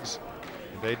legs.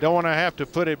 They don't want to have to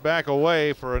put it back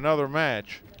away for another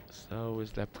match. So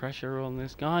is there pressure on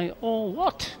this guy or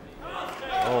what?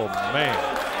 Oh man,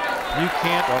 you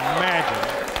can't imagine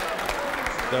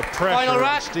the pressure Final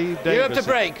rack, of Steve Davis. you have to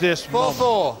break. At this 4-4.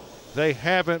 moment. They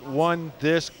haven't won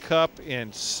this cup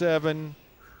in 7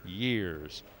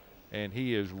 years, and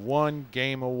he is 1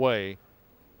 game away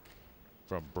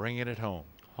from bringing it home.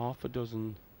 Half a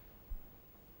dozen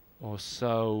or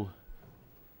so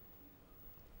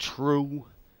true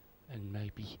and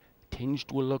maybe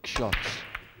tinged with luck shots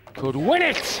could win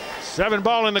it. 7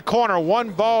 ball in the corner,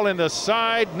 1 ball in the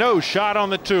side, no shot on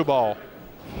the 2 ball.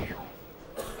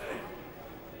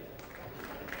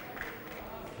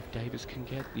 If Davis can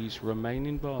get these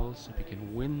remaining balls, if he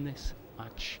can win this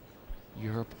match,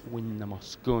 Europe win the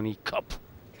Mosconi Cup.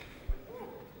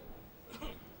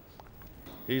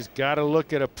 He's got to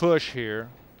look at a push here.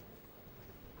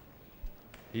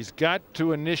 He's got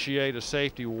to initiate a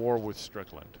safety war with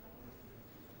Strickland.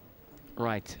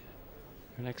 Right.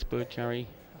 You're an expert, Jerry.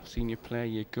 I've seen you play.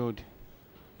 You're good.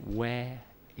 Where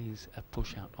is a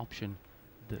push-out option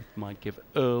that might give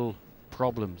Earl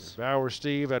problems? If I were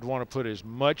Steve, I'd want to put as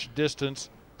much distance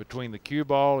between the cue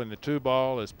ball and the 2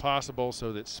 ball as possible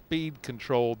so that speed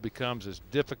control becomes as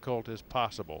difficult as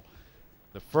possible.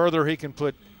 The further he can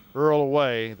put Earl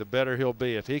away, the better he'll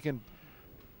be. If he can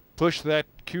push that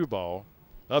cue ball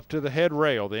up to the head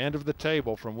rail, the end of the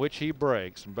table from which he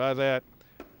breaks, and by that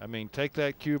I mean take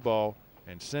that cue ball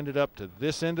and send it up to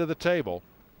this end of the table,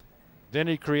 then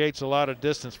he creates a lot of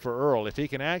distance for Earl. If he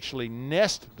can actually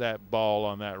nest that ball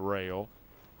on that rail,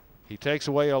 he takes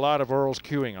away a lot of Earl's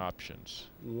cueing options.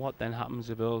 What then happens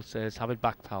if Earl says, have it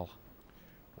back, pal?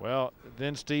 Well,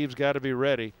 then Steve's got to be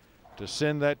ready to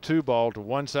send that 2 ball to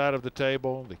one side of the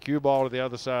table, the cue ball to the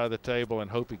other side of the table,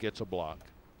 and hope he gets a block.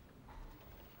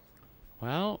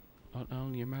 Well, not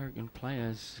only American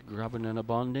players grabbing and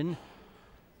abonding,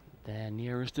 their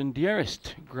nearest and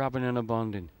dearest grabbing and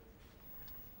abonding.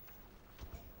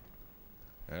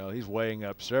 Well, he's weighing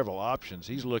up several options.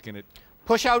 He's looking at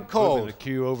push out cold. The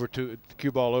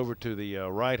cue ball over to the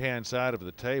right-hand side of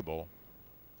the table.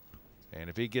 And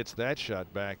if he gets that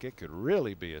shot back, it could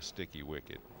really be a sticky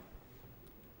wicket.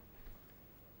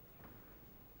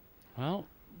 Well,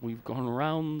 we've gone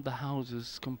round the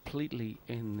houses completely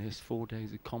in this 4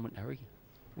 days of commentary.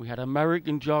 We had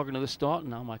American jargon at the start,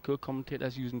 now my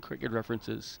co-commentator's using cricket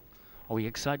references. Are we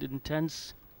excited and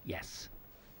tense? Yes.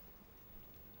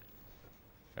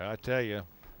 I tell you,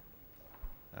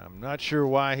 I'm not sure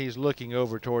why he's looking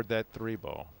over toward that 3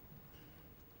 ball.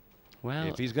 Well,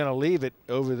 if he's going to leave it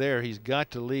over there, he's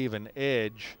got to leave an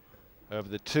edge of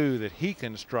the 2 that he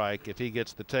can strike if he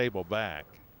gets the table back.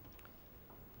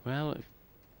 Well,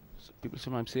 people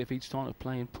sometimes say if he'd started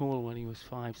playing pool when he was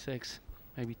 5, 6,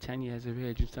 maybe 10 years of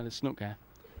age instead of snooker,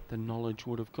 the knowledge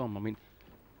would have come. I mean,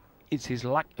 is his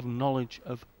lack of knowledge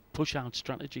of push-out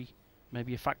strategy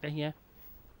maybe a factor here?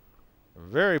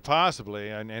 Very possibly,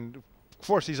 and of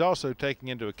course he's also taking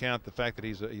into account the fact that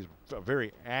he's a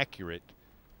very accurate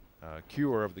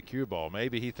cuer of the cue ball.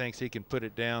 Maybe he thinks he can put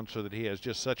it down so that he has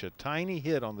just such a tiny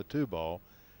hit on the 2 ball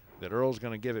that Earl's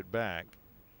going to give it back,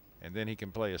 and then he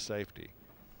can play a safety.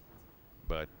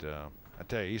 But I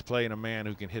tell you, he's playing a man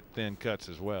who can hit thin cuts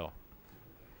as well.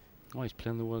 Oh, he's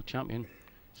playing the world champion.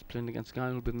 He's playing against a guy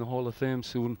who'll be in the Hall of Fame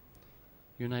soon.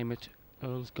 You name it,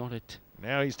 Earl's got it.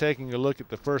 Now he's taking a look at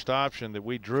the first option that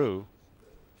we drew,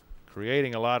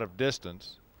 creating a lot of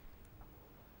distance.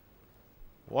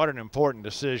 What an important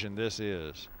decision this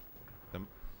is. The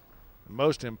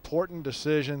most important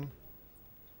decision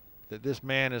that this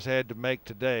man has had to make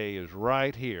today is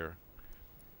right here.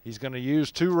 He's going to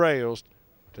use 2 rails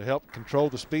to help control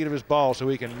the speed of his ball so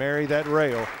he can marry that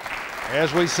rail.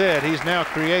 As we said, he's now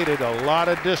created a lot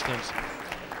of distance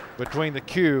between the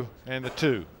cue and the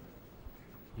 2.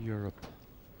 Europe,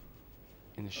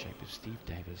 in the shape of Steve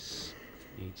Davis,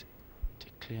 needs to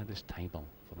clear this table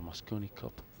for the Mosconi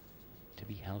Cup to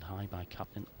be held high by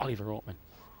Captain Oliver Ortman.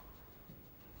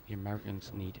 The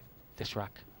Americans need this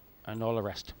rack and all the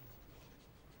rest.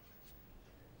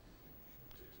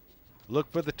 Look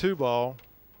for the 2 ball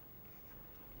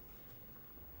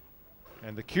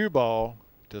and the cue ball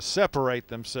to separate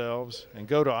themselves and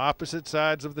go to opposite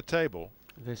sides of the table.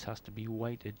 This has to be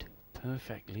weighted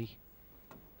perfectly.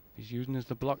 He's using as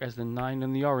the block as the 9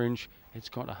 and the orange. It's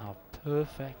got to have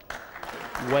perfect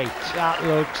weight. That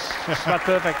looks just about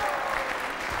perfect.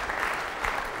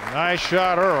 Nice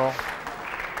shot, Earl.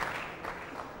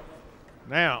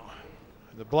 Now,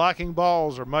 the blocking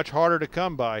balls are much harder to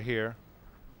come by here.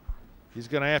 He's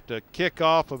going to have to kick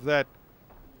off of that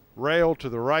rail to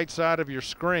the right side of your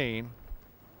screen.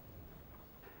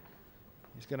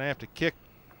 He's going to have to kick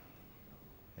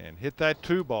and hit that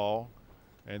 2 ball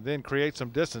and then create some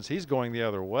distance. He's going the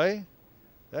other way.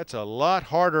 That's a lot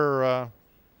harder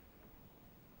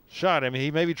shot. I mean,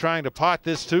 he may be trying to pot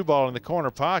this 2 ball in the corner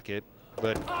pocket,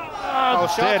 but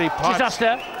instead he pots.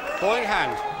 Disaster. Ball in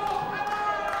hand.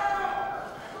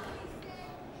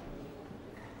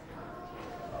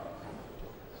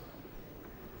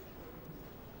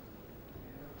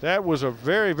 That was a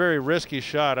very, very risky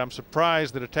shot. I'm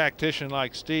surprised that a tactician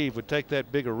like Steve would take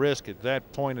that big a risk at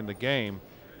that point in the game.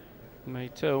 Me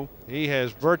too. He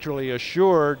has virtually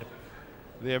assured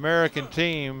the American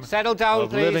team settle down,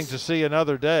 of living to see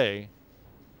another day.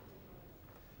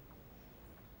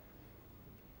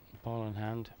 Ball in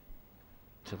hand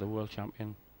to the world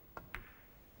champion.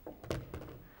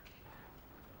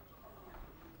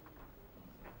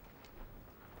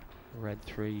 Red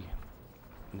 3.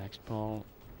 Next ball.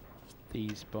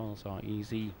 These balls are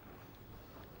easy.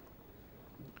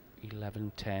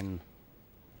 11-10.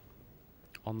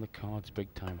 On the cards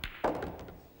big time.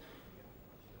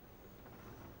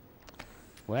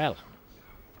 Well,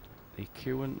 the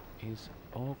queuing is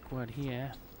awkward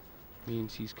here.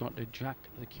 Means he's got to jack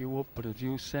the cue up, but as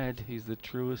you said, he's the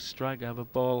truest striker of a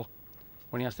ball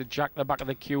when he has to jack the back of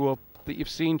the cue up that you've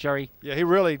seen, Jerry. Yeah, he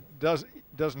really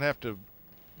doesn't have to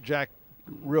jack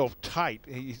real tight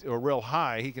or real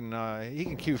high. He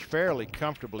can cue fairly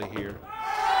comfortably here.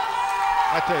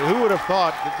 I tell you, who would have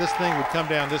thought that this thing would come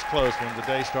down this close when the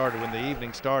day started, when the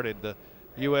evening started? The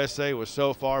USA was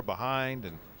so far behind,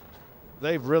 and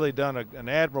they've really done an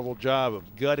admirable job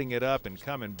of gutting it up and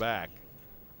coming back.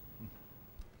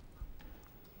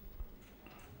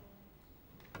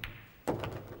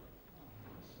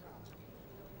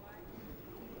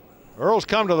 Earl's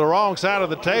come to the wrong side of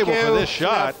the table for this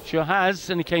shot. Sure has,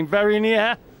 and he came very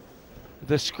near.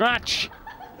 The scratch.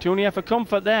 Too near for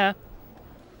comfort there.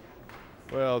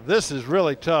 Well, this is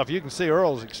really tough. You can see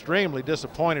Earl's extremely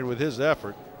disappointed with his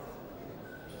effort.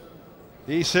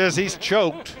 He says he's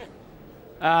choked.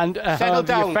 And the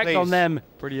effect please. on them,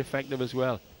 pretty effective as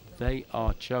well. They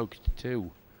are choked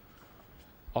too.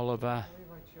 Oliver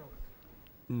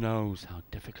knows how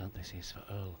difficult this is for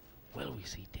Earl. Will we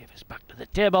see Davis back to the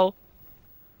table?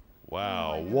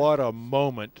 Wow, what a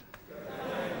moment.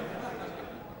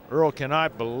 Earl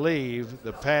cannot believe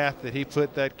the path that he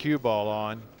put that cue ball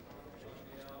on.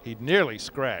 He nearly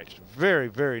scratched, very,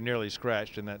 very nearly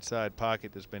scratched in that side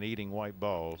pocket that's been eating white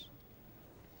balls.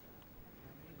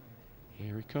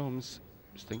 Here he comes.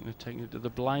 Just thinking of taking it to the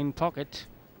blind pocket.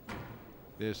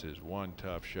 This is one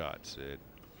tough shot, Sid.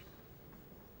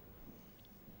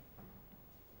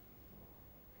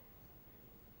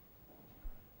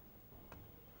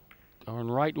 Going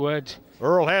rightward.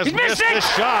 Earl has missed this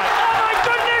shot. Oh my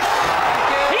goodness!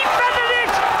 He feathered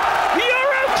it! The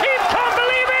Euro team can't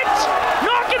believe it!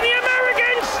 Knocking the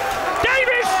Americans!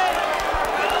 Davis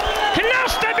can now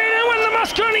step in and win the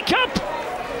Mosconi Cup!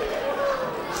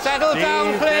 Settle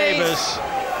down, please. Davis,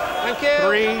 Thank you.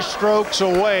 3 strokes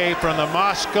away from the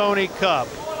Mosconi Cup.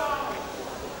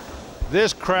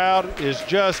 This crowd is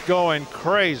just going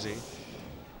crazy.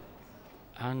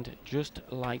 And just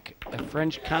like a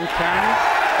French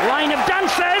can-can line of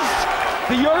dancers,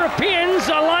 the Europeans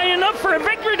are lining up for a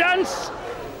victory dance.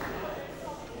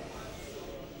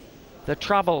 The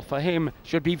travel for him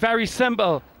should be very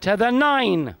simple, to the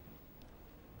 9.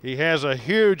 He has a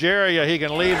huge area he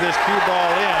can leave this cue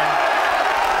ball in.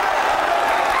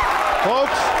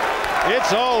 Folks,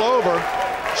 it's all over.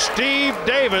 Steve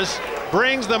Davis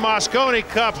brings the Mosconi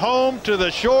Cup home to the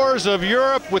shores of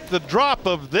Europe with the drop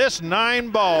of this 9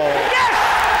 ball. Yes!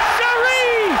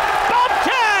 Siree! Bob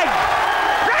Tag!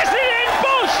 President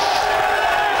Bush!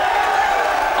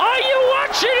 Are you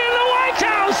watching in the White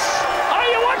House? Are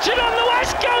you watching on the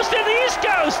West Coast and the East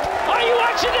Coast? Are you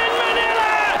watching in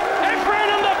Manila? Efren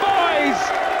and the boys!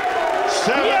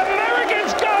 The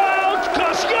Americans go out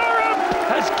because Europe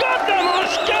has got the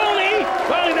Mosconi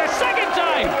for only the 2nd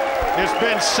time. It's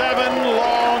been 7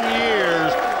 long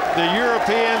years. The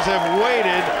Europeans have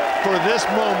waited for this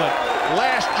moment.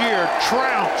 Last year,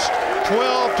 trounced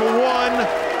 12-1.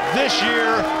 This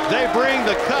year, they bring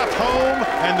the cup home,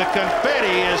 and the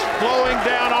confetti is flowing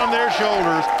down on their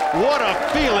shoulders. What a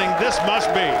feeling this must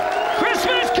be.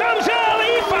 Christmas comes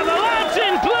early for the lads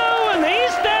in blue and the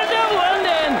East End of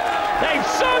London. They've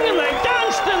sung and they've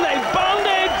danced and they've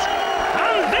bonded.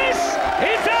 And this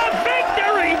is a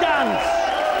victory dance.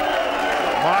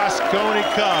 Mosconi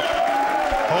Cup,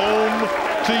 home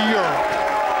to Europe.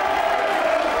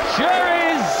 Sure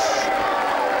is.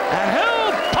 And who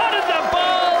potted the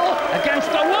ball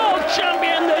against the world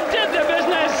champion that did the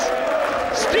business?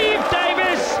 Steve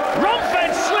Davis,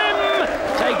 Romford Slim,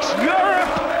 takes Europe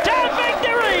to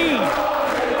victory.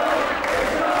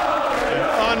 An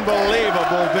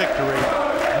unbelievable victory.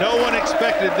 No one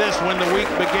expected this when the week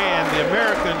began. The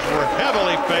Americans were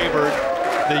heavily favored.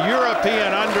 The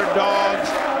European underdogs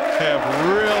have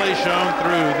really shown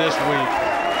through this week.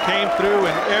 Came through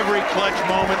in every clutch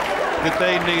moment that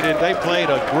they needed. They played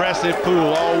aggressive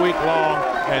pool all week long,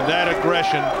 and that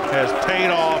aggression has paid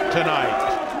off tonight.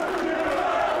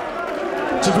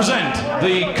 To present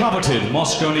the coveted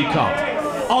Mosconi Cup,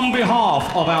 on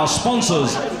behalf of our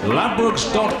sponsors,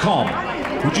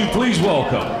 Ladbrokes.com, would you please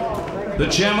welcome the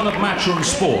chairman of Matchroom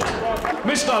Sport,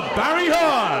 Mr. Barry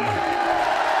Hearn.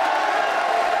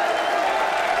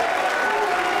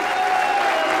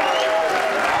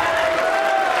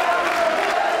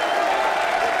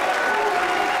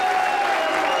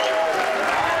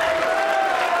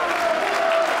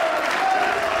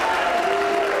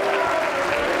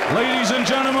 Ladies and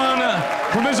gentlemen,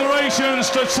 commiserations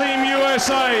to Team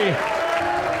USA.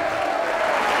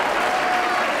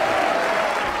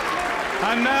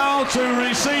 And now to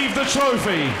receive the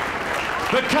trophy,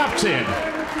 the captain,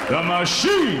 the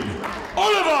machine,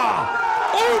 Oliver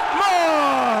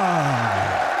Ootman!